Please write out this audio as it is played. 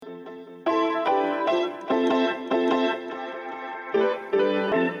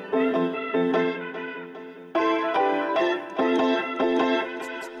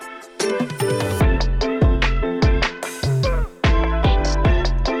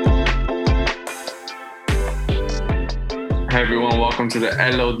Hey everyone, welcome to the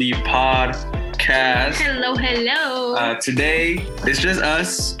LOD podcast. Hello. Today, it's just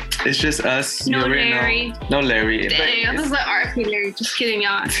us. No Larry. No Larry. Dang, I was like, RP Larry. Just kidding,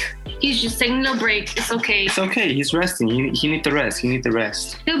 y'all. He's just taking a break. It's okay. It's okay. He's resting. He needs to rest.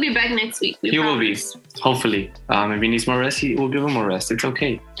 He'll be back next week. He will be. Hopefully. If he needs more rest, we'll give him more rest. It's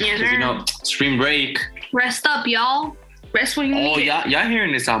okay. Yeah, Because, spring break. Rest up, y'all. Rest when you need it. Y'all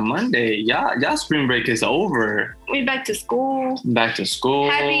hearing this on Monday. Y'all spring break is over. We back to school.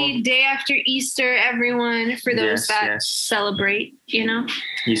 Happy day after Easter, everyone, for those that celebrate,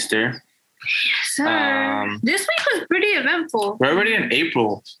 Easter. Sir, this week was pretty eventful. We're already in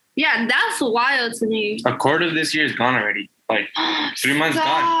April. Yeah, that's wild to me. A quarter of this year is gone already. Like 3 months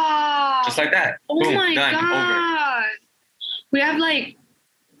gone. Just like that. Oh Boom, my done, God. over. We have like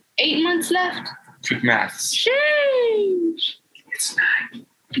 8 months left. Quick maths. Sheesh. It's 9.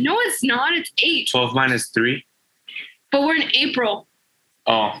 No, it's not. It's 8. 12 minus 3. But we're in April.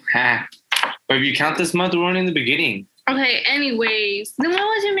 Oh, ha. But if you count this month, we're only in the beginning. Okay, anyways. Then what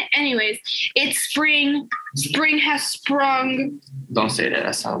was it? Anyways, it's spring. Spring has sprung. Don't say that.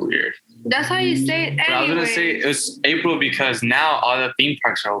 That sounds weird. That's how you say it. But I was going to say it's April because now all the theme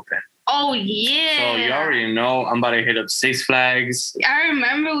parks are open. Oh, yeah. So you already know I'm about to hit up Six Flags. I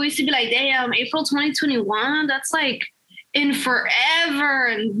remember we used to be like, damn, April 2021, that's like in forever.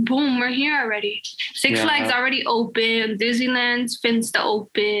 And boom, we're here already. Six Flags already open. Disneyland's fins to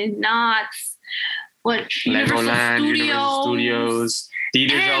open. Knott's. What? Legoland, Universal Studios.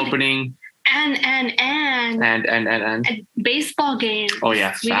 Theaters are opening. And baseball games. Oh,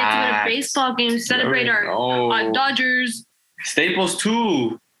 yeah. We get to go to baseball games, celebrate our Dodgers. Staples,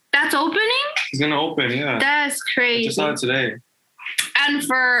 too. That's opening? It's going to open, yeah. That's crazy. I just saw it today. And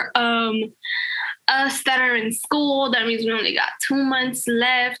for us that are in school, that means we only got 2 months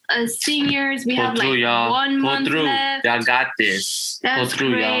left. As seniors, we have like 1 month left. Y'all got this. That's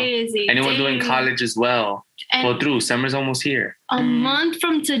crazy. Y'all. Anyone doing college as well. Pull through. Summer's almost here. A month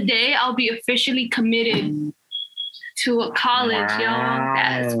from today, I'll be officially committed to a college, y'all.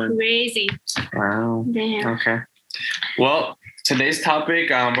 That's crazy. Wow. Damn. Okay. Well, today's topic,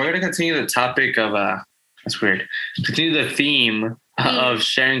 we're going to continue the topic of, that's weird. Continue the theme of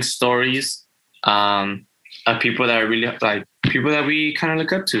sharing stories of people that are really, like, people that we kind of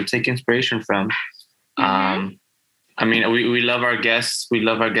look up to, take inspiration from. I mean, we love our guests. We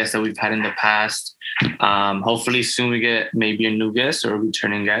love our guests that we've had in the past. Hopefully soon we get maybe a new guest or a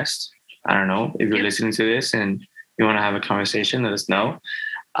returning guest. I don't know. If you're listening to this and you want to have a conversation, let us know.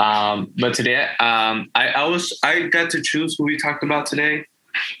 But today, I got to choose who we talked about today.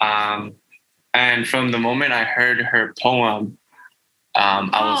 And from the moment I heard her poem,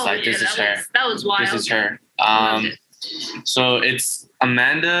 I was like, this is her. That was wild. This is her. So it's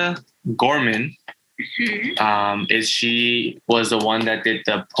Amanda Gorman. She was the one that did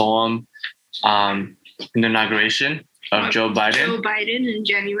the poem in the inauguration of Joe Biden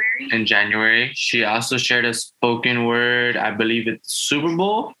in January. She also shared a spoken word, I believe it's Super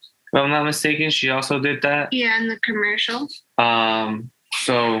Bowl, if I'm not mistaken. She also did that. Yeah, in the commercial.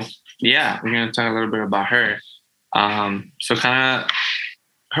 So yeah, we're gonna talk a little bit about her. So kind of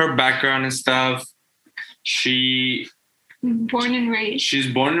her background and stuff. She's born and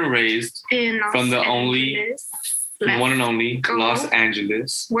raised in from the one and only Los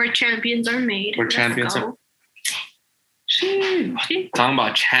Angeles, where champions are made. Talking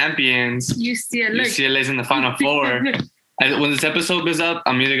about champions. UCLA's in the Final Four. When this episode is up,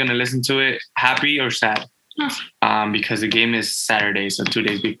 I'm either gonna listen to it happy or sad. Because the game is Saturday, so 2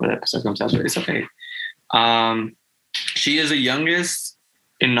 days before the episode comes out. But it's okay. She is the youngest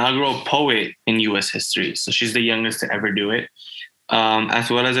inaugural poet in U.S. history. So she's the youngest to ever do it, as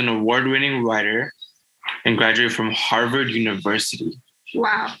well as an award-winning writer and graduated from Harvard University.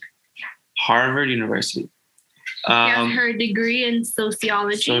 Wow. Harvard University. She has her degree in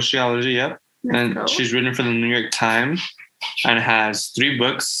sociology. Sociology, yep. She's written for the New York Times and has 3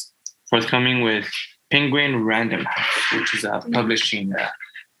 books forthcoming with Penguin Random House, which is a publishing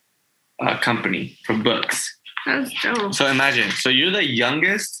company for books. That's dope. So imagine, you're the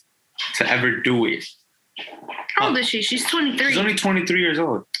youngest to ever do it. How old is she? She's 23. She's only 23 years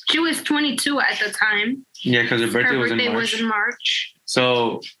old. She was 22 at the time. Yeah, because her birthday was in March.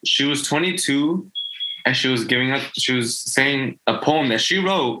 So she was 22, and she was saying a poem that she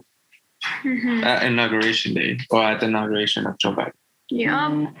wrote at Inauguration Day, or at the inauguration of Joe Biden.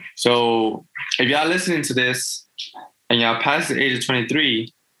 Yeah. So if y'all listening to this and y'all past the age of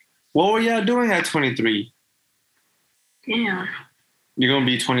 23, what were y'all doing at 23? Yeah. You're going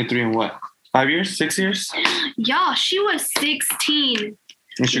to be 23 in what? 5 years? 6 years? Yeah, she was 16.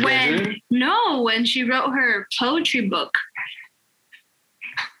 And she graduated? When she wrote her poetry book.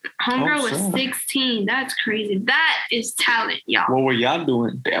 Homegirl was 16. That's crazy. That is talent, y'all. What were y'all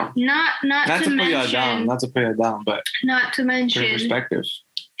doing? Damn. Not to put mention, y'all down. Not to put y'all down, but not to mention perspective.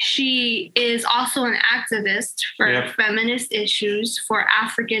 She is also an activist for feminist issues, for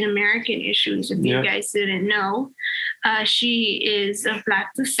African American issues, if you guys didn't know. She is of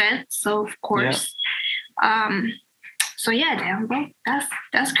Black descent, so of course. So yeah, damn, bro,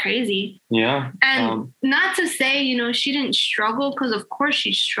 that's crazy. Yeah. And not to say, she didn't struggle, because of course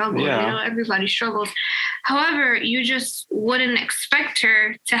she struggled. Everybody struggles. However, you just wouldn't expect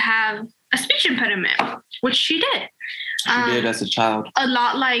her to have a speech impediment, which she did. She did as a child. A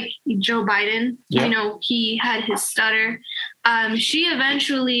lot like Joe Biden. He had his stutter. She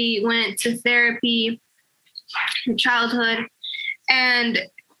eventually went to therapy in childhood, and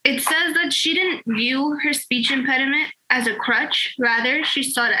it says that she didn't view her speech impediment as a crutch. Rather, she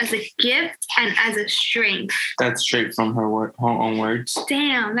saw it as a gift and as a strength. That's straight from her own words.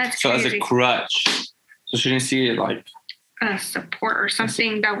 Damn, that's crazy. So as a crutch. So she didn't see it like a support or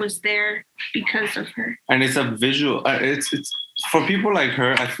something that was there because of her. And it's a visual. It's for people like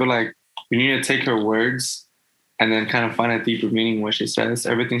her. I feel like you need to take her words and then kind of find a deeper meaning in what she says.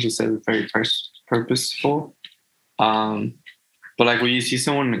 Everything she says is very purposeful. But like when you see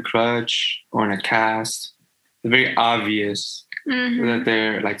someone in a crutch or in a cast, it's very obvious that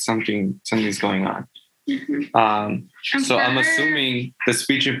they're like something's going on. So I'm assuming the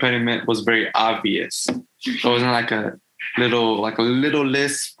speech impediment was very obvious. It wasn't like a little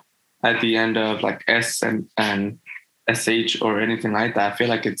lisp at the end of like S and SH or anything like that. I feel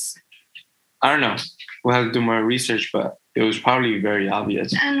like I don't know. We'll have to do more research, but it was probably very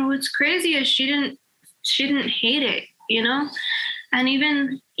obvious. And what's crazy is she didn't hate it, And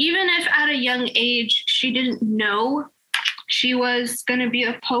even if at a young age she didn't know she was going to be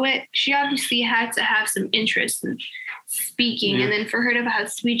a poet, she obviously had to have some interest in speaking. And then for her to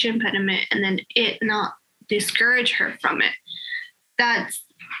have speech impediment and then it not discourage her from it,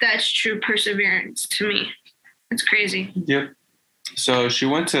 that's true perseverance to me. It's crazy. Yep. So she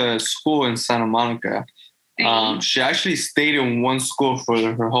went to school in Santa Monica. She actually stayed in one school for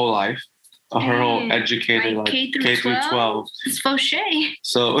her whole life. Her whole educated, like K through 12. It's fauché.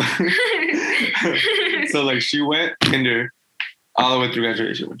 So, so like she went kinder all the way through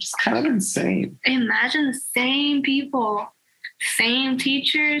graduation, which is kind of insane. Imagine the same people, same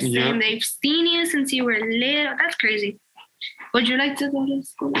teachers, they've seen you since you were little. That's crazy. Would you like to go to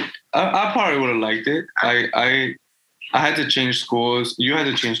school? I probably would have liked it. I had to change schools. You had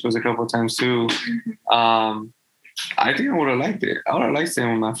to change schools a couple of times too. I think I would have liked it. I would have liked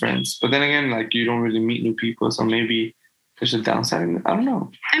staying with my friends. But then again, like you don't really meet new people, so maybe there's a downside. I don't know.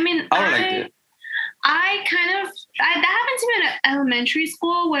 I mean, I would have liked it. That happened to me at elementary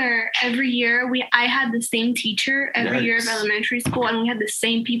school, where every year I had the same teacher every year of elementary school, and we had the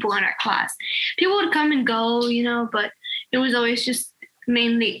same people in our class. People would come and go, but it was always just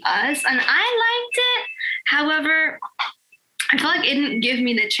mainly us, and I liked it. However, I feel like it didn't give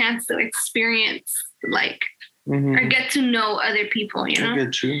me the chance to experience or get to know other people,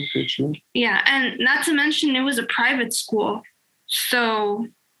 Get you. Yeah, and not to mention it was a private school. So,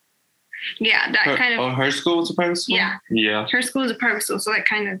 yeah, her school was a private school? Yeah. Her school was a private school, so that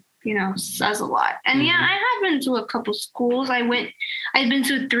kind of, says a lot. And I have been to a couple schools. I'd been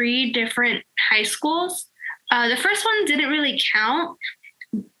to 3 different high schools. The first one didn't really count,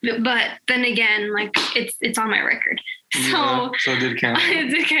 but then again, it's on my record. So it did count. It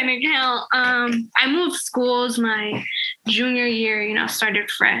did kind of count. I moved schools my junior year, started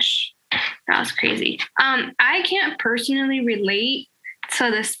fresh. That was crazy. I can't personally relate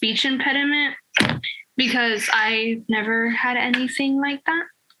to the speech impediment because I never had anything like that.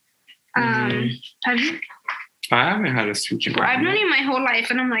 Have you? I haven't had a speech impediment. I've known you my whole life,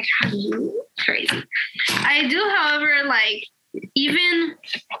 and I'm like, how you? Crazy. I do, however, even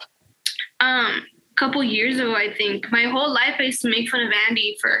couple years ago, I think, my whole life I used to make fun of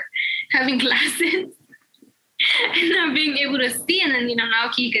Andy for having glasses and not being able to see, and then now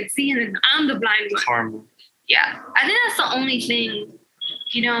he could see, and then I'm the blind one. Karma. Yeah, I think that's the only thing,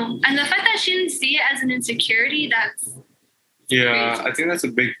 and the fact that she didn't see it as an insecurity, that's crazy. I think that's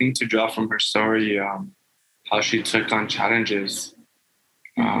a big thing to draw from her story, how she took on challenges,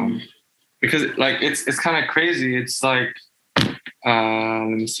 because it's kind of crazy. It's like,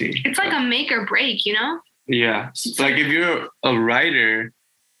 let me see. It's like a make or break, Yeah. It's like if you're a writer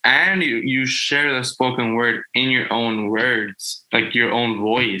and you share the spoken word in your own words, like your own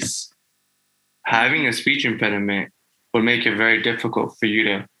voice, having a speech impediment would make it very difficult for you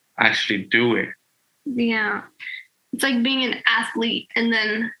to actually do it. Yeah. It's like being an athlete and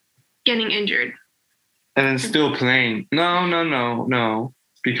then getting injured. And then still playing. No.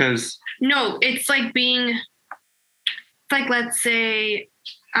 Because no, it's like let's say,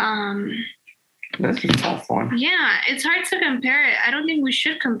 that's a tough one. Yeah, it's hard to compare it. I don't think we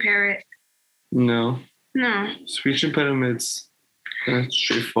should compare it. No. No. Speech impediments, that's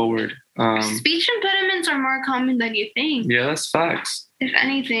straightforward. Speech impediments are more common than you think. Yeah, that's facts. If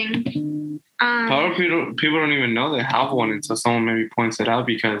anything. Probably people don't even know they have one until someone maybe points it out,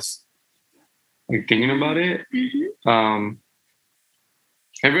 because, like, thinking about it,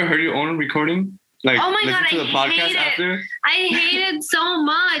 have you ever heard your own recording? Like, oh my God, to the podcast after? I hate it so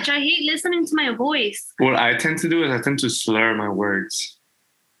much. I hate listening to my voice. What I tend to do is I tend to slur my words.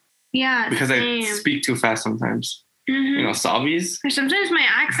 Yeah, because same. I speak too fast sometimes. You know, Salvies. Or sometimes my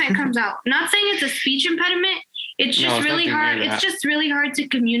accent comes out. Not saying it's a speech impediment. It's just really hard. It's just really hard to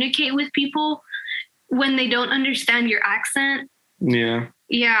communicate with people when they don't understand your accent. Yeah.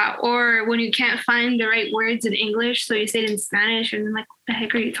 Yeah, or when you can't find the right words in English, so you say it in Spanish, and like, what the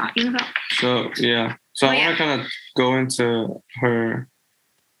heck are you talking about? So yeah. So I want to kind of go into her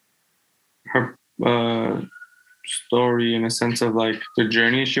story in a sense of like the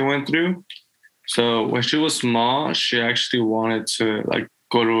journey she went through. So when she was small, she actually wanted to like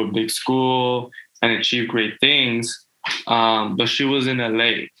go to a big school and achieve great things. But she was in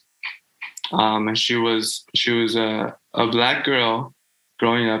LA. And she was a Black girl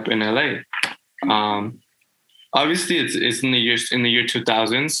growing up in LA. Obviously it's in the year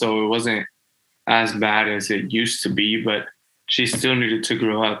 2000, so it wasn't as bad as it used to be, but she still needed to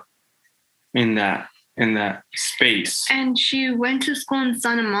grow up in that space. And she went to school in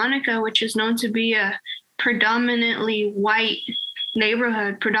Santa Monica, which is known to be a predominantly white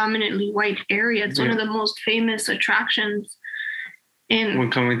neighborhood, predominantly white area. It's one of the most famous attractions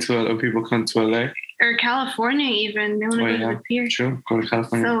when people come to LA. Or California even. They want to go live here. True. Go to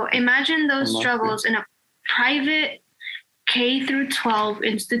California. So imagine those struggles in a private K through 12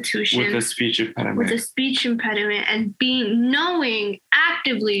 institution. With a speech impediment. And knowing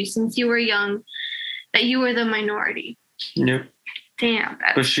actively since you were young that you were the minority. Yep. Damn.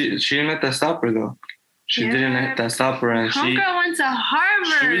 But she didn't let that stop her though. She didn't let that stop her, and Homegirl went to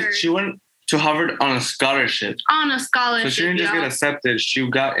Harvard. She went to Harvard on a scholarship. So she didn't just get accepted. She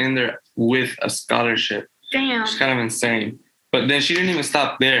got in there with a scholarship. Damn. It's kind of insane. But then she didn't even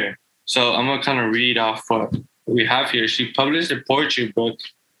stop there. So I'm gonna kind of read off what we have here. She published a poetry book,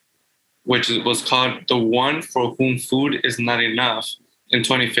 which was called "The One for Whom Food Is Not Enough" in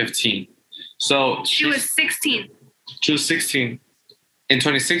 2015. So she was 16. She was 16. In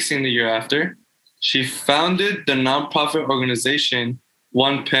 2016, the year after, she founded the nonprofit organization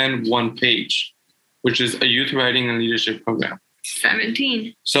One Pen, One Page, which is a youth writing and leadership program.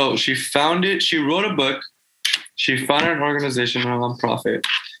 17. So she wrote a book, she founded an organization, a nonprofit.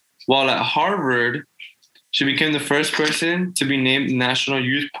 While at Harvard, she became the first person to be named National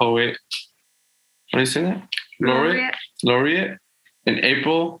Youth Poet. What do you say that? Laureate in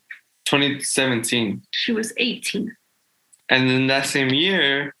April 2017. She was 18. And then that same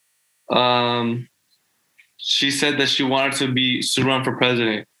year, she said that she wanted to run for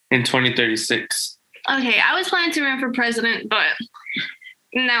president in 2036. Okay, I was planning to run for president, but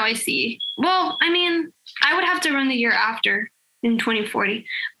now I see. Well, I mean, I would have to run the year after in 2040,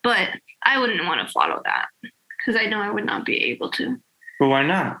 but I wouldn't want to follow that because I know I would not be able to. But why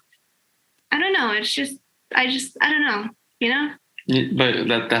not? I don't know. It's just, I don't know, you know?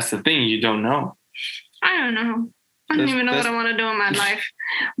 But that's the thing. You don't know. I don't know. I don't even know what I want to do in my life.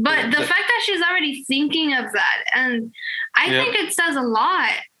 But the fact that she's already thinking of that, and I think it says a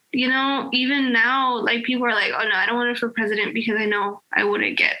lot, you know, even now, like people are like, oh no, I don't want to run for president because I know I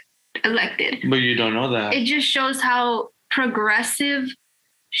wouldn't get elected. But you don't know that. It just shows how progressive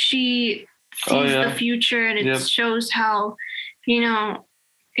she sees the future, and it shows how, you know,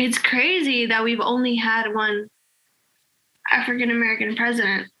 it's crazy that we've only had one African-American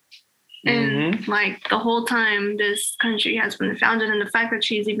president. And like the whole time this country has been founded, and the fact that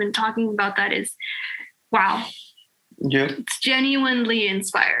she's even talking about that is, wow. Yeah. It's genuinely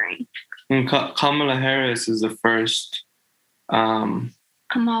inspiring. And Kamala Harris is the first.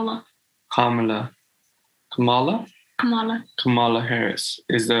 Kamala Harris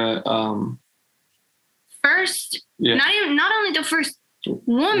is the first. Yeah. Not only the first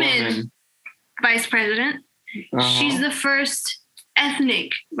woman vice president. She's the first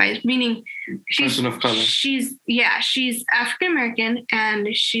ethnic vice, meaning she's person of color. She's African American,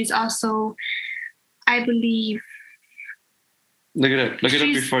 and she's also, I believe. Look it up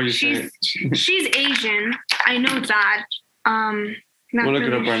before you say it. She's Asian. I know that. Not we'll look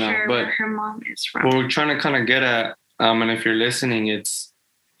it up right now. But where her mom is from. What we're trying to kind of get at, and if you're listening, it's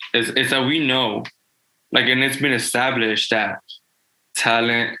that we know, like, and it's been established that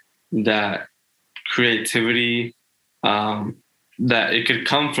talent, that creativity, that it could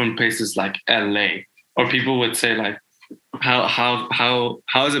come from places like LA. Or people would say like, how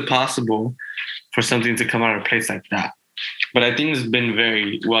is it possible for something to come out of a place like that? But I think it's been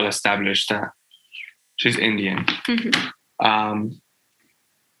very well established that she's Indian.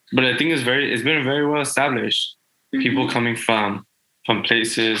 But I think it's been very well established. People coming from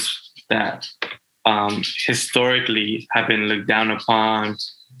places that historically have been looked down upon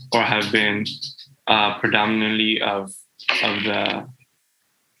or have been predominantly of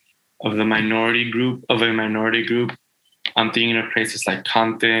the minority group. I'm thinking of places like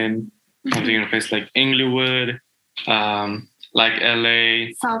Compton. I'm thinking of places like Inglewood, like LA,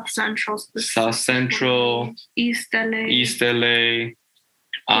 South Central, East LA,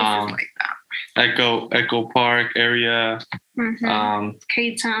 like that. Echo Park area,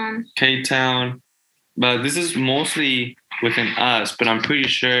 K-Town. But this is mostly within us, but I'm pretty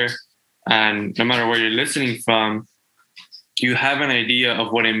sure, and no matter where you're listening from, you have an idea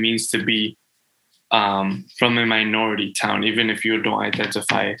of what it means to be from a minority town, even if you don't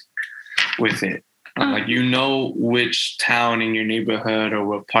identify with it. Like, you know which town in your neighborhood or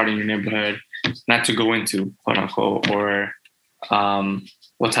what part in your neighborhood not to go into, quote unquote, or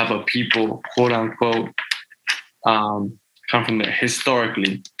what type of people, quote unquote, come from there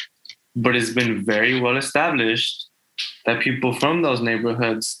historically. But it's been very well established that people from those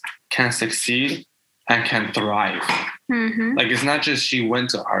neighborhoods can succeed and can thrive. Like, it's not just she went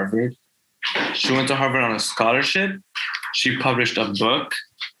to Harvard. She went to Harvard on a scholarship. She published a book.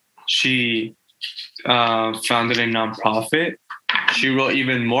 She founded a nonprofit. She wrote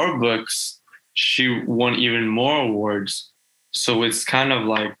even more books. She won even more awards. So it's kind of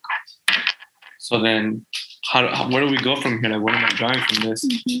like, so then where do we go from here? Like, what am I drawing from this?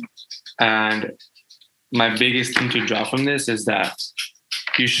 And my biggest thing to draw from this is that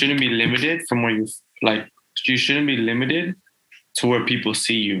you shouldn't be limited from where you shouldn't be limited to where people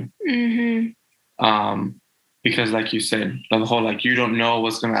see you. Because like you said, the whole, like, you don't know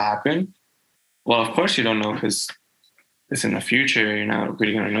what's going to happen. Well, of course you don't know, because it's in the future. You're not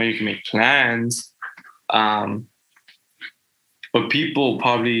really going to know. You can make plans. But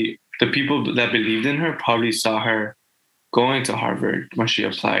the people that believed in her probably saw her going to Harvard when she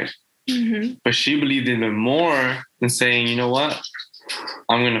applied. But she believed in it more than saying, you know what,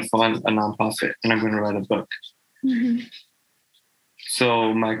 I'm going to fund a nonprofit and I'm going to write a book.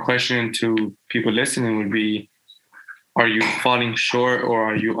 So my question to people listening would be, are you falling short or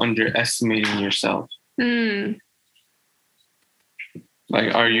are you underestimating yourself? Like,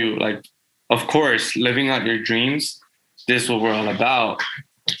 are you, like, of course, living out your dreams, this is what we're all about.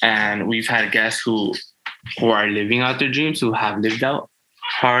 And we've had guests who are living out their dreams, who have lived out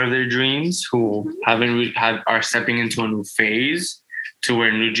part of their dreams, who are stepping into a new phase to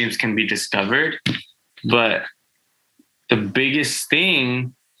where new dreams can be discovered. But the biggest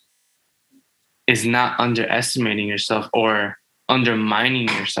thing is not underestimating yourself or undermining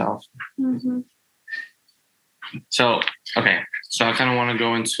yourself. So, okay. So I kind of want to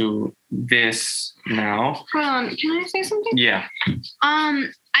go into this now. Hold on. Can I say something? Yeah.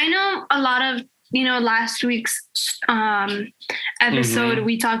 I know a lot of, last week's episode,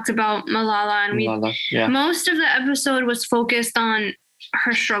 we talked about Malala, and most of the episode was focused on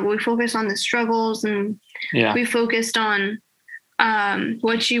her struggle. We focused on the struggles, and we focused on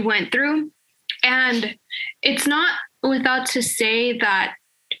what she went through. And it's not without to say that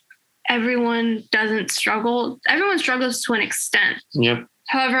everyone doesn't struggle. Everyone struggles to an extent.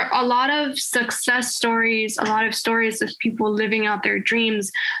 However, a lot of success stories, a lot of stories of people living out their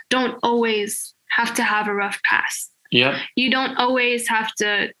dreams don't always have to have a rough past. You don't always have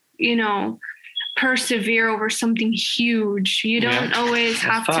to, persevere over something huge. You don't always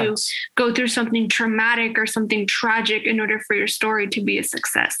have to go through something traumatic or something tragic in order for your story to be a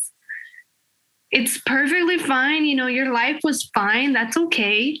success. It's perfectly fine. Your life was fine. That's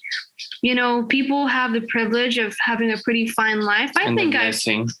okay. People have the privilege of having a pretty fine life. I think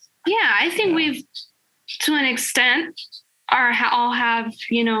we've, to an extent, all have,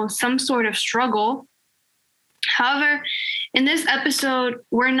 some sort of struggle. However, in this episode,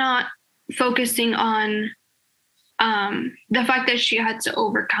 we're not focusing on the fact that she had to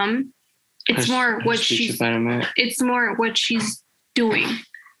overcome. It's more what she's doing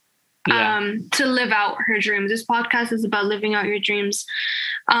to live out her dreams. This podcast is about living out your dreams.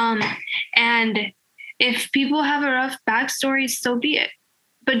 And if people have a rough backstory, so be it.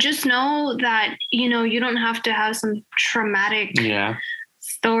 But just know that, you don't have to have some traumatic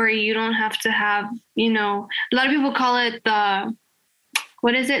story. You don't have to have, a lot of people call it the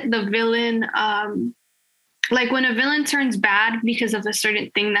villain. Like when a villain turns bad because of a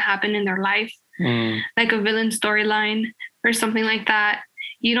certain thing that happened in their life, like a villain storyline or something like that,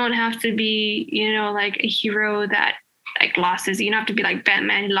 you don't have to be, like a hero that like lost his, you don't have to be like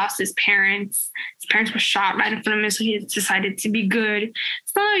Batman. He lost his parents. His parents were shot right in front of him, so he decided to be good.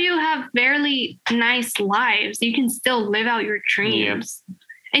 Some of you have barely nice lives. You can still live out your dreams. Yep.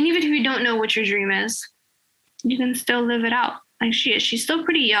 And even if you don't know what your dream is, you can still live it out. Like she is. She's still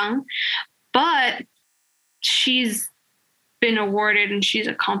pretty young, but she's been awarded and she's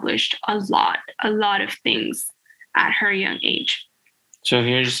accomplished a lot of things at her young age. So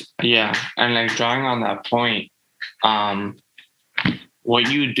and like drawing on that point, what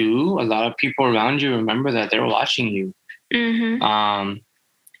you do, a lot of people around you remember that they're watching you. Mm-hmm.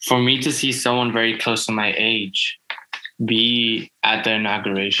 For me to see someone very close to my age be at the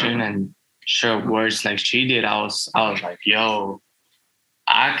inauguration and share words like she did, I was like, yo,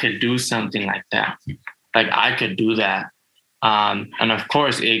 I could do something like that. Like I could do that. And of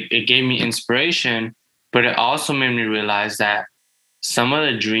course it gave me inspiration, but it also made me realize that some of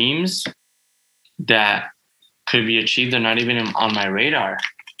the dreams that could be achieved are not even on my radar.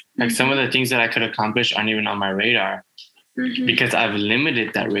 Like some of the things that I could accomplish aren't even on my radar because I've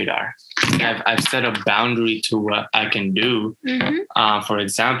limited that radar. I've set a boundary to what I can do. For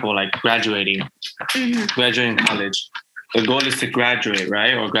example, like graduating college. The goal is to graduate,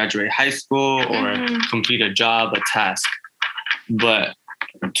 right? Or graduate high school or complete a job, a task. But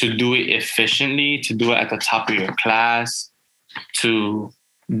to do it efficiently, to do it at the top of your class, to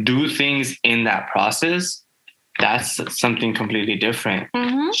do things in that process, that's something completely different.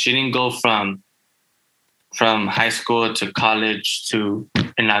 She didn't go from high school to college to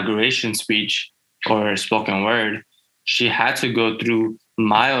inauguration speech or spoken word. She had to go through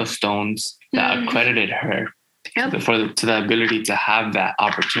milestones that accredited her to the ability to have that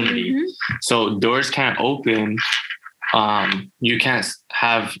opportunity. So doors can't open. You can't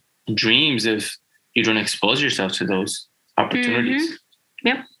have dreams if you don't expose yourself to those opportunities.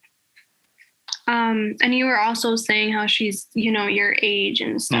 Yep. And you were also saying how she's, your age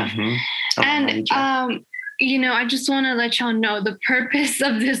and stuff. And, I just want to let y'all know the purpose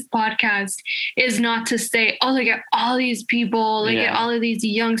of this podcast is not to say, oh, look at all these people, look at all of these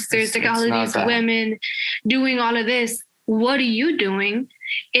youngsters, look at all of these women doing all of this. What are you doing?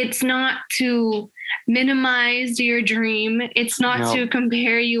 It's not to minimize your dream. It's not to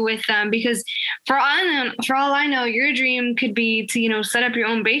compare you with them, because for all I know, your dream could be to, set up your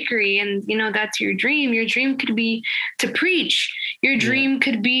own bakery, and, that's your dream. Your dream could be to preach. Your dream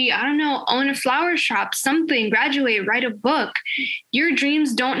could be, I don't know, own a flower shop, something, graduate, write a book. Your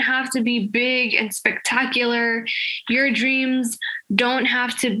dreams don't have to be big and spectacular. Your dreams don't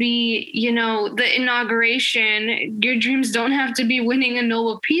have to be, the inauguration. Your dreams don't have to be winning a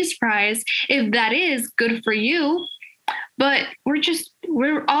Nobel Peace Prize. If that is good for you, but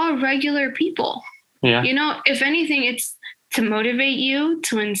we're all regular people. Yeah. If anything, it's to motivate you,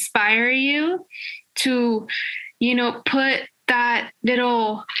 to inspire you, to, put that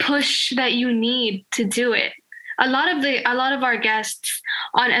little push that you need to do it. A lot of our guests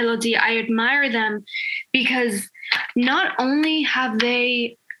on LOD, I admire them because not only have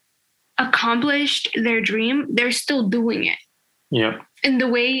they accomplished their dream, they're still doing it. Yeah. In the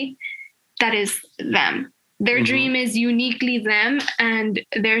way that is them. Their dream is uniquely them, and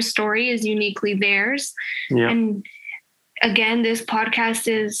their story is uniquely theirs. Yeah. And again, this podcast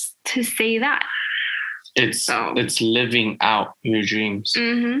is to say that. It's living out your dreams.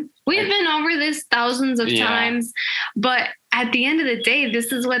 We've been over this thousands of times, but at the end of the day,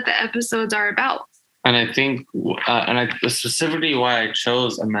 this is what the episodes are about. And I think, specifically why I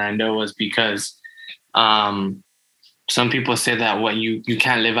chose Amanda was because some people say that you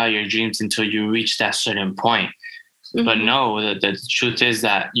can't live out your dreams until you reach that certain point. But no, the truth is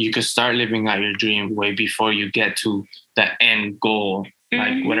that you could start living out your dream way before you get to the end goal.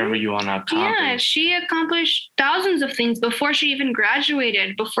 Like whatever you want to accomplish. Yeah, she accomplished thousands of things before she even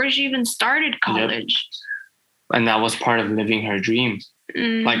graduated, before she even started college. Yep. And that was part of living her dream.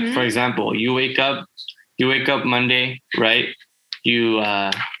 Like, for example, you wake up Monday, right? You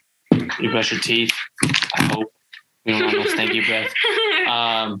brush your teeth. I hope you don't want to stanky breath.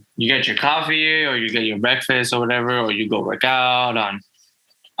 You get your coffee, or you get your breakfast or whatever, or you go work out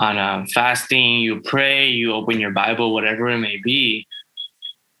on fasting. You pray, you open your Bible, whatever it may be.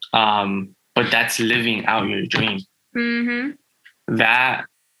 But that's living out your dream. That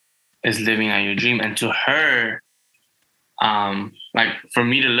is living out your dream. And to her, like for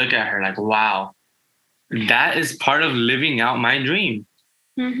me to look at her like, wow, that is part of living out my dream.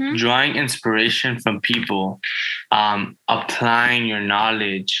 Drawing inspiration from people, applying your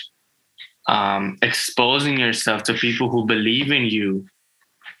knowledge exposing yourself to people who believe in you,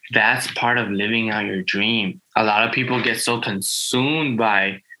 that's part of living out your dream. A lot of people get so consumed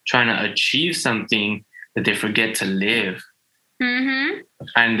by trying to achieve something that they forget to live. Mm-hmm.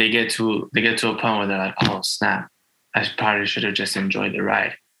 And they get to a point where they're like, oh snap, I probably should have just enjoyed the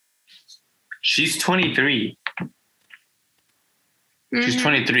ride. She's 23. Mm-hmm. She's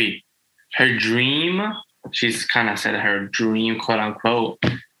 23. Her dream, she's kind of said her dream, quote unquote,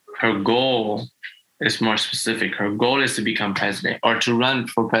 her goal is more specific. Her goal is to become president or to run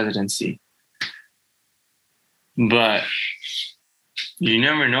for presidency. But you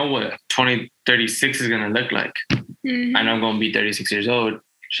never know what 2036 is going to look like. Mm-hmm. I know I'm going to be 36 years old.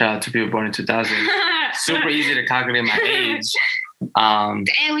 Shout out to people born in 2000. Super easy to calculate my age. Damn,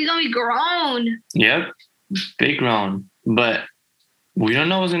 we're going to be grown. Yep. Big grown. But we don't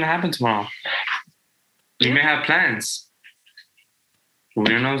know what's going to happen tomorrow. We may have plans. We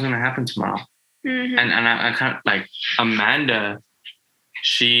don't know what's going to happen tomorrow. Mm-hmm. And I kind of like Amanda,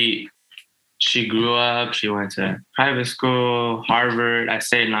 she grew up, she went to private school, Harvard. I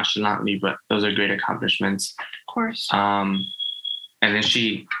say it nonchalantly, but those are great accomplishments. Of course. And then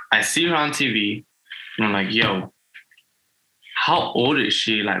I see her on TV and I'm like, yo, how old is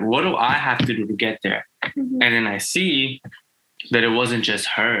she? Like, what do I have to do to get there? Mm-hmm. And then I see that it wasn't just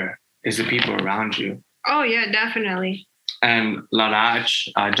her, it's the people around you. Oh yeah, definitely. And Larach,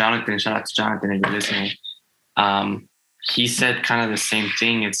 Jonathan, shout out to Jonathan if you're listening. He said kind of the same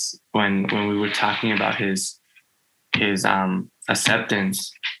thing. It's when we were talking about his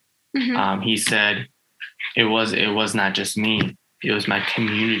acceptance. Mm-hmm. He said it was not just me. It was my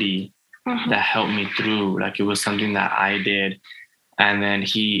community that helped me through. Like it was something that I did. And then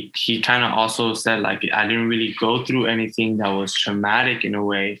he kind of also said like I didn't really go through anything that was traumatic in a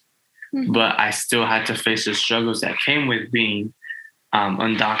way. Mm-hmm. But I still had to face the struggles that came with being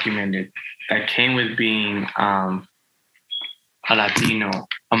undocumented, that came with being a Latino,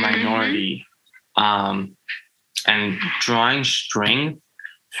 a minority, and drawing strength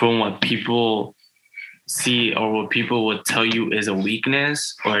from what people see or what people would tell you is a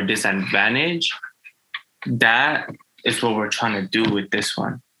weakness or a disadvantage. That is what we're trying to do with this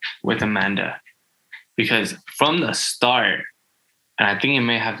one, with Amanda. Because from the start, and I think it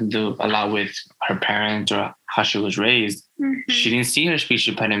may have to do a lot with her parents or how she was raised. Mm-hmm. She didn't see her speech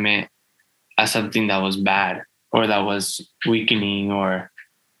impediment as something that was bad or that was weakening or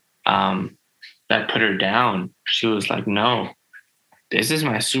that put her down. She was like, no, this is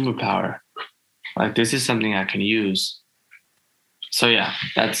my superpower. Like, this is something I can use. So yeah,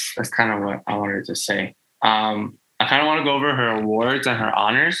 that's kind of what I wanted to say. I kind of want to go over her awards and her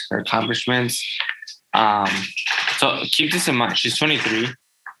honors, her accomplishments. So keep this in mind. She's 23.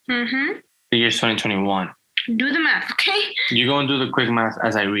 Mm-hmm. The year's 2021. Do the math, okay? You go and do the quick math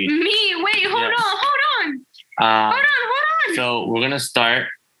as I read. Me? Wait, hold on. Hold on. So we're going to start.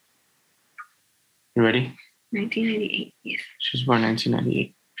 You ready? 1998, yes. She was born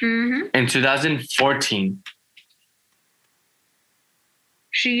 1998. Mm-hmm. In 2014.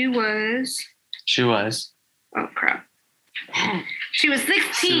 She was... Oh, crap. She was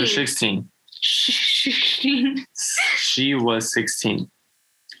 16. She was 16. She was 16.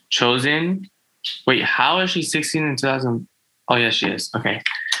 Chosen. Wait, how is she 16 in 2000? Oh, yes, she is. Okay.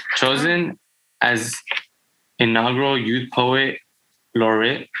 Chosen as inaugural Youth Poet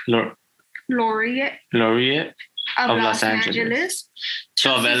Laureate of Los Angeles.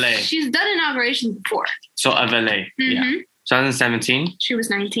 So of LA. She's done inauguration before. So of LA. Mm-hmm. Yeah. 2017. She was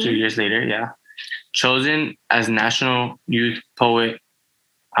 19. 2 years later, yeah. Chosen as National Youth Poet.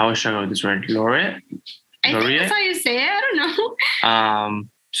 I always struggle with this word. Laureate? I think that's how you say it. I don't know.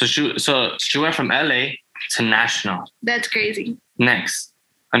 So she went from LA to national. That's crazy. Next,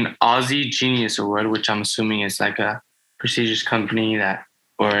 an Aussie Genius Award, which I'm assuming is like a prestigious company that,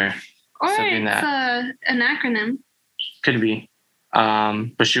 or something that. An acronym. Could be.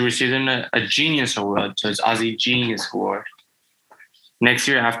 But she received a Genius Award, so it's Aussie Genius Award. Next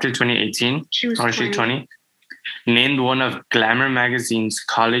year, after 2018, she was 20. Named one of Glamour Magazine's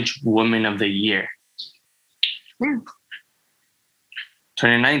College Woman of the Year. Yeah.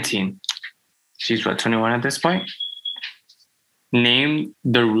 2019. She's 21 at this point. Named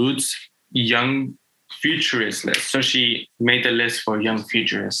the Roots Young Futurist list. So she made the list for Young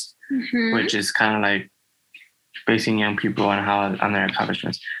Futurists, which is kind of like basing young people on their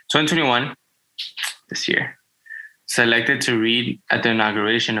accomplishments. 2021, this year. Selected to read at the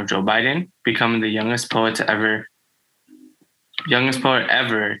inauguration of Joe Biden, becoming the youngest poet ever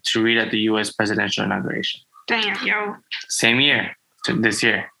to read at the U.S. presidential inauguration. Damn, yo. Same year, this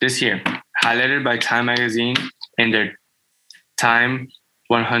year, highlighted by Time Magazine in their Time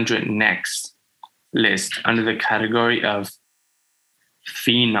 100 Next list under the category of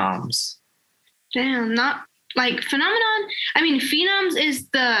phenoms. Damn, not like phenomenon. I mean, phenoms is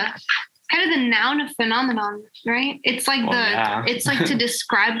the kind of the noun of phenomenon, right? It's like it's like to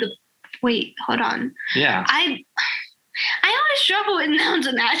describe the. Wait, hold on. Yeah. I always struggle with nouns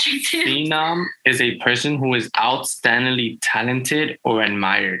and adjectives. Phenom is a person who is outstandingly talented or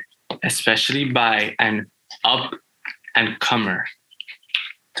admired, especially by an up-and-comer.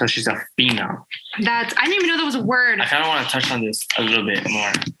 So she's a phenom. I didn't even know that was a word. I kind of want to touch on this a little bit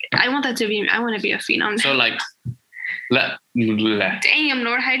more. I want to be a phenom. So like, damn,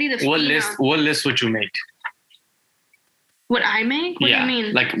 Lord Heidi, the phenom. What list would you make? Would I make? What do you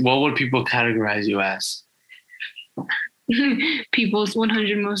mean? Like, what would people categorize you as? People's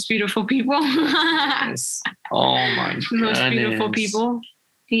 100 most beautiful people. Yes. Oh my god. Most beautiful people.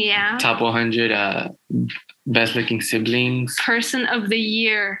 Yeah. Top 100 best looking siblings. Person of the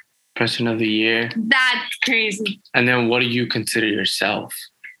year. That's crazy. And then what do you consider yourself?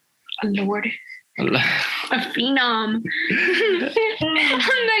 A lord. A phenom. I'm not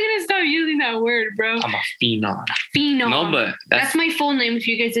gonna stop using that word, bro. I'm a phenom. Phenom. No, but that's my full name. If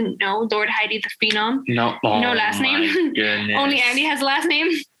you guys didn't know, Lord Heidi the Phenom. No, no last name. Goodness. Only Andy has last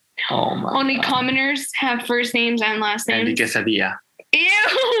name. Oh my. Only commoners have first names and last names. Andy Quesadilla.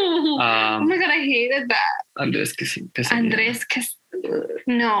 Ew. Oh my god, I hated that. Andres Quesadilla.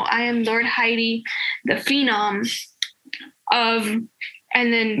 No, I am Lord Heidi, the Phenom of.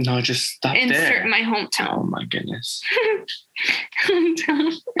 And then no, just stop insert my hometown. Oh my goodness.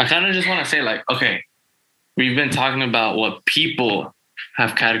 I kind of just want to say, like, okay, we've been talking about what people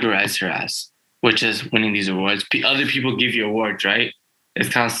have categorized her as, which is winning these awards. Other people give you awards, right? It's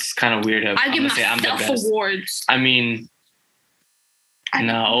kind of weird. I give myself awards. I mean,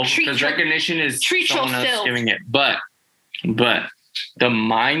 no, because recognition is someone else giving it. But the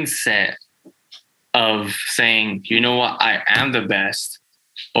mindset of saying, you know what, I am the best,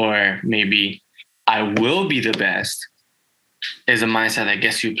 or maybe I will be the best, is a mindset that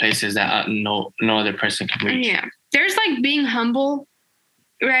gets you places that no other person can reach. Yeah. There's like being humble,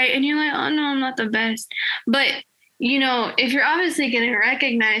 right? And you're like, oh no, I'm not the best. But, you know, if you're obviously getting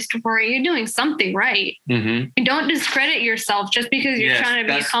recognized for it, you're doing something right. Mm-hmm. Don't discredit yourself just because you're trying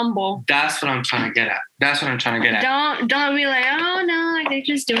to be humble. That's what I'm trying to get at. Don't be like, oh no, like they're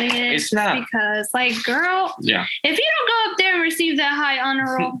just doing it. It's not. Because, like, girl, if you don't go up there and receive that high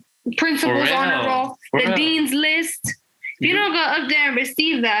honor roll, principal's honor roll, the dean's list, if you don't go up there and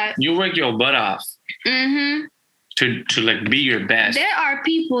receive that. You work your butt off. Mm-hmm. To like be your best. There are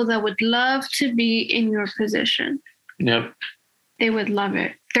people that would love to be in your position. Yep. They would love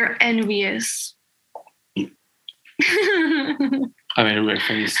it. They're envious. I made a weird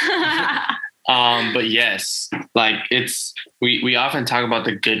face. But yes, like we often talk about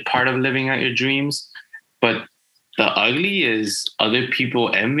the good part of living out your dreams, but the ugly is other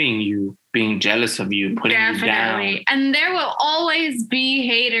people envying you, being jealous of you, putting you down. And there will always be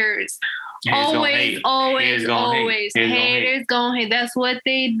haters. Always. Haters gonna hate. That's what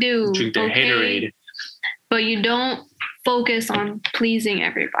they do. Drink their haterade. But you don't focus on pleasing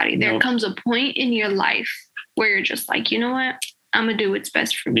everybody. There comes a point in your life where you're just like, you know what? I'm gonna do what's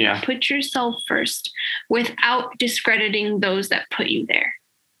best for me. Yeah. Put yourself first without discrediting those that put you there.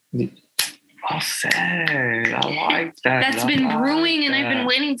 Well said. I like that. That's been brewing, and I've been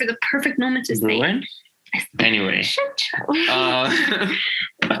waiting for the perfect moment to say. Anyway.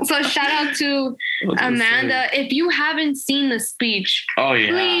 So shout out to Amanda. If you haven't seen the speech,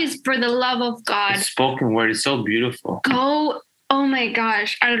 please, for the love of God. The spoken word is so beautiful. Go. Oh my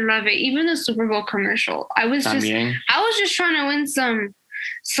gosh, I love it. Even the Super Bowl commercial. I was just trying to win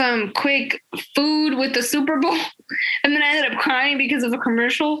some quick food with the Super Bowl. And then I ended up crying because of a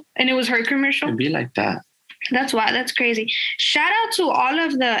commercial, and it was her commercial. It'd be like that. That's why. That's crazy. Shout out to all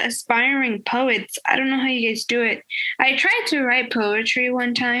of the aspiring poets. I don't know how you guys do it. I tried to write poetry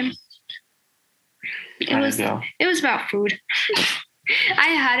one time. It was about food. I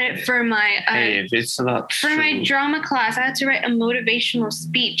had it for my if it's about my drama class. I had to write a motivational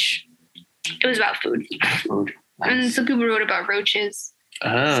speech. It was about food. Nice. And some people wrote about roaches.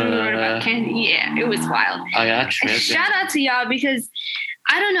 Some people wrote about candy. Yeah, it was wild. Oh yeah, shout out to y'all, because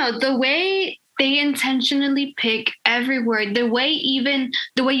I don't know, the way they intentionally pick every word, the way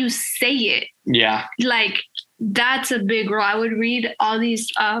you say it. Yeah. Like, that's a big role. I would read all these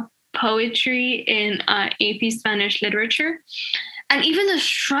poetry in AP Spanish literature. And even the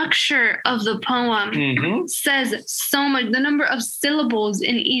structure of the poem says so much. The number of syllables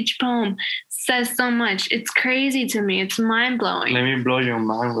in each poem says so much. It's crazy to me. It's mind-blowing. Let me blow your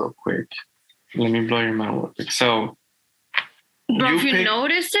mind real quick. So But if you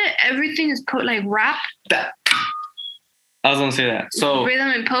notice it, everything is put like rap. That. I was gonna say that. So rhythm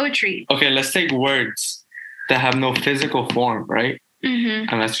and poetry. Okay, let's take words that have no physical form, right?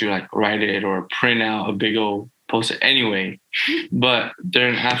 Mm-hmm. Unless you like write it or print out a big old poster anyway. But they're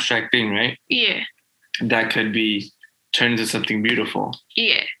an abstract thing, right? Yeah. That could be turned into something beautiful.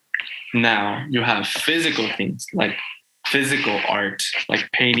 Yeah. Now you have physical things like physical art, like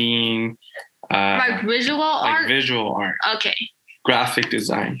painting. Like visual art? Like visual art. Okay. Graphic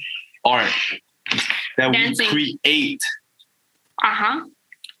design. Art. That Dancing. We create. Uh-huh.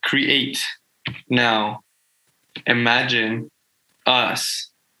 Create. Now, imagine us.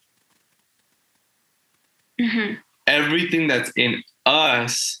 Mm-hmm. Everything that's in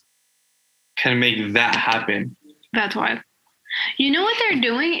us can make that happen. That's why. You know what they're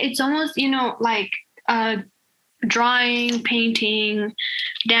doing? It's almost, like drawing, painting,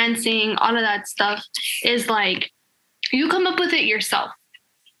 dancing, all of that stuff is like you come up with it yourself.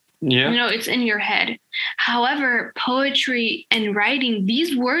 Yeah. It's in your head. However, poetry and writing,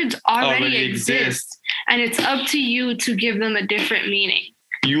 these words already exist. And it's up to you to give them a different meaning.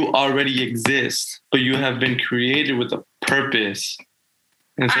 You already exist, but you have been created with a purpose.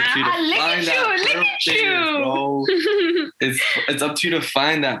 And it's up to you to find that purpose, bro. It's up to you to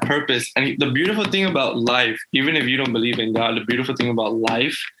find that purpose. And the beautiful thing about life, even if you don't believe in God, the beautiful thing about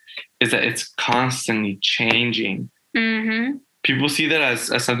life is that it's constantly changing. Mm-hmm. People see that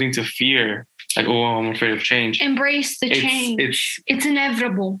as something to fear. Like, oh, I'm afraid of change. Embrace the change. It's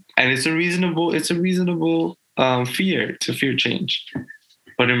inevitable. And it's a reasonable fear to fear change.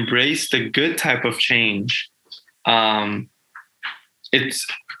 But embrace the good type of change. It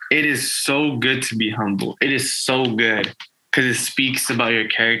is so good to be humble. It is so good because it speaks about your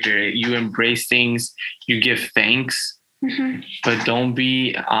character. You embrace things, you give thanks, but don't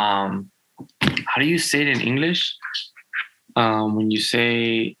be, how do you say it in English? When you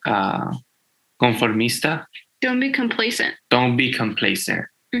say conformista? Don't be complacent. Don't be complacent.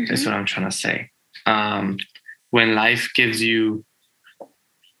 That's what I'm trying to say. When life gives you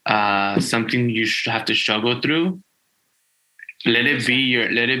something you have to struggle through, let it be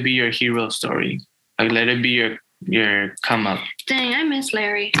your hero story. Like let it be your come up. Dang, I miss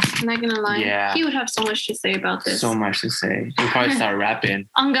Larry. I'm not gonna lie. Yeah. He would have so much to say about this. So much to say. He'll probably start rapping.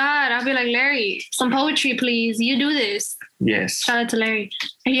 On God, I'll be like, Larry, some poetry, please. You do this. Yes. Shout out to Larry.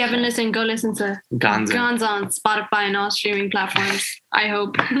 If you haven't listened, go listen to Gonza on Spotify and all streaming platforms. I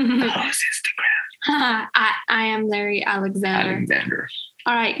hope. Instagram. I am Larry Alexander.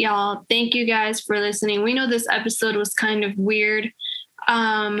 All right, y'all. Thank you guys for listening. We know this episode was kind of weird.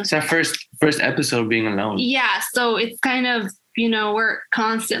 It's our first episode being alone. Yeah, so it's kind of, we're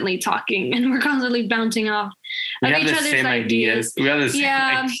constantly talking and we're constantly bouncing off of each other's same ideas. We have the same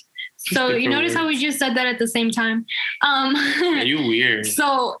ideas. So you notice how we just said that at the same time? Yeah, you weird.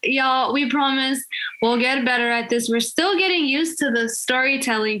 So y'all, we promise we'll get better at this. We're still getting used to the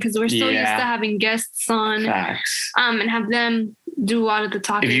storytelling because we're still used to having guests on. Facts. And have them do a lot of the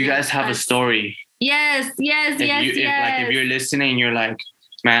talking. If you guys have a story. Yes. If you're listening, you're like,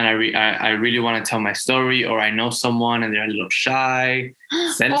 man, I really want to tell my story, or I know someone and they're a little shy.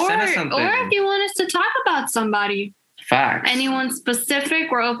 Send us something. Or if you want us to talk about somebody. Facts. Anyone specific,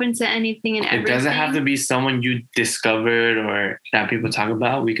 we're open to anything and everything. It doesn't have to be someone you discovered or that people talk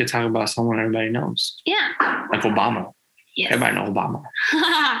about. We could talk about someone everybody knows. Yeah. Like Obama. Yes. Everybody knows Obama.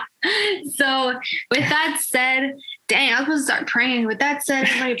 So with that said, dang, I was supposed to start praying. With that said,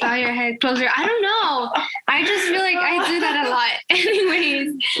 everybody bow your head closer. I don't know. I just feel like I do that a lot.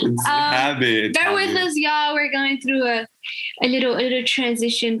 Anyways, bear with us, y'all. We're going through a little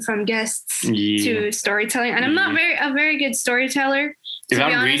transition from guests to storytelling. And I'm not a very good storyteller. If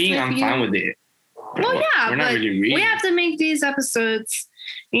I'm reading, I'm fine with it. Well, yeah, we're not really reading. We have to make these episodes.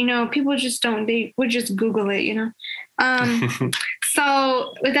 People just don't. They would just Google it.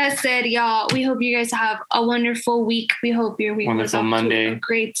 So with that said, y'all, we hope you guys have a wonderful week. We hope your week was off Monday. To a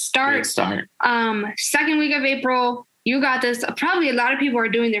great start. Second week of April, you got this. Probably a lot of people are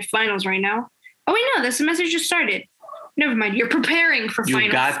doing their finals right now. Oh, wait, no, the semester just started. Never mind. You're preparing for finals.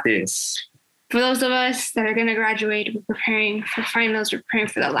 You got this. For those of us that are going to graduate, we're preparing for finals. We're preparing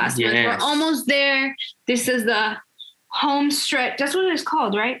for the last month. We're almost there. This is the home stretch. That's what it's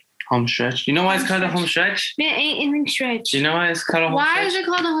called, right? Home stretch. You know why it's called a home stretch? It ain't anything stretch. You know why it's called a home stretch? Why is it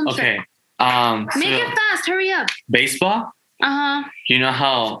called a home stretch? Okay. Make it fast. Hurry up. Baseball? Uh-huh. You know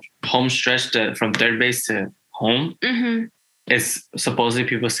how home stretch from third base to home? Mm-hmm. It's supposedly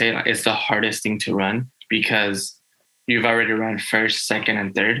people say like, it's the hardest thing to run because you've already run first, second,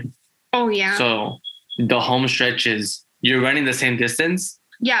 and third. Oh, yeah. So the home stretch is you're running the same distance.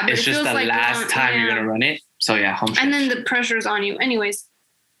 Yeah, but it's just the last time you're going to run it. So yeah, home stretch. And then the pressure's on you. Anyways.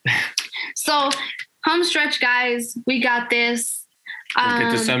 So home stretch, guys. We got this. Let's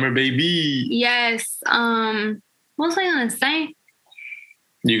get to summer, baby. Yes. What was I gonna say?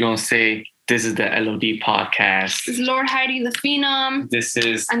 You're gonna say this is the LOD podcast. This is Lord Heidi the Phenom. This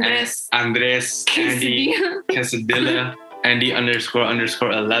is Andres Andy Quesadilla. Andy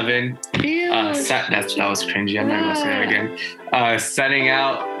 __11. That was cringy. I'm not gonna say that again. Setting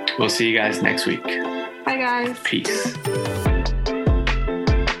out. We'll see you guys next week. Bye, guys. Peace.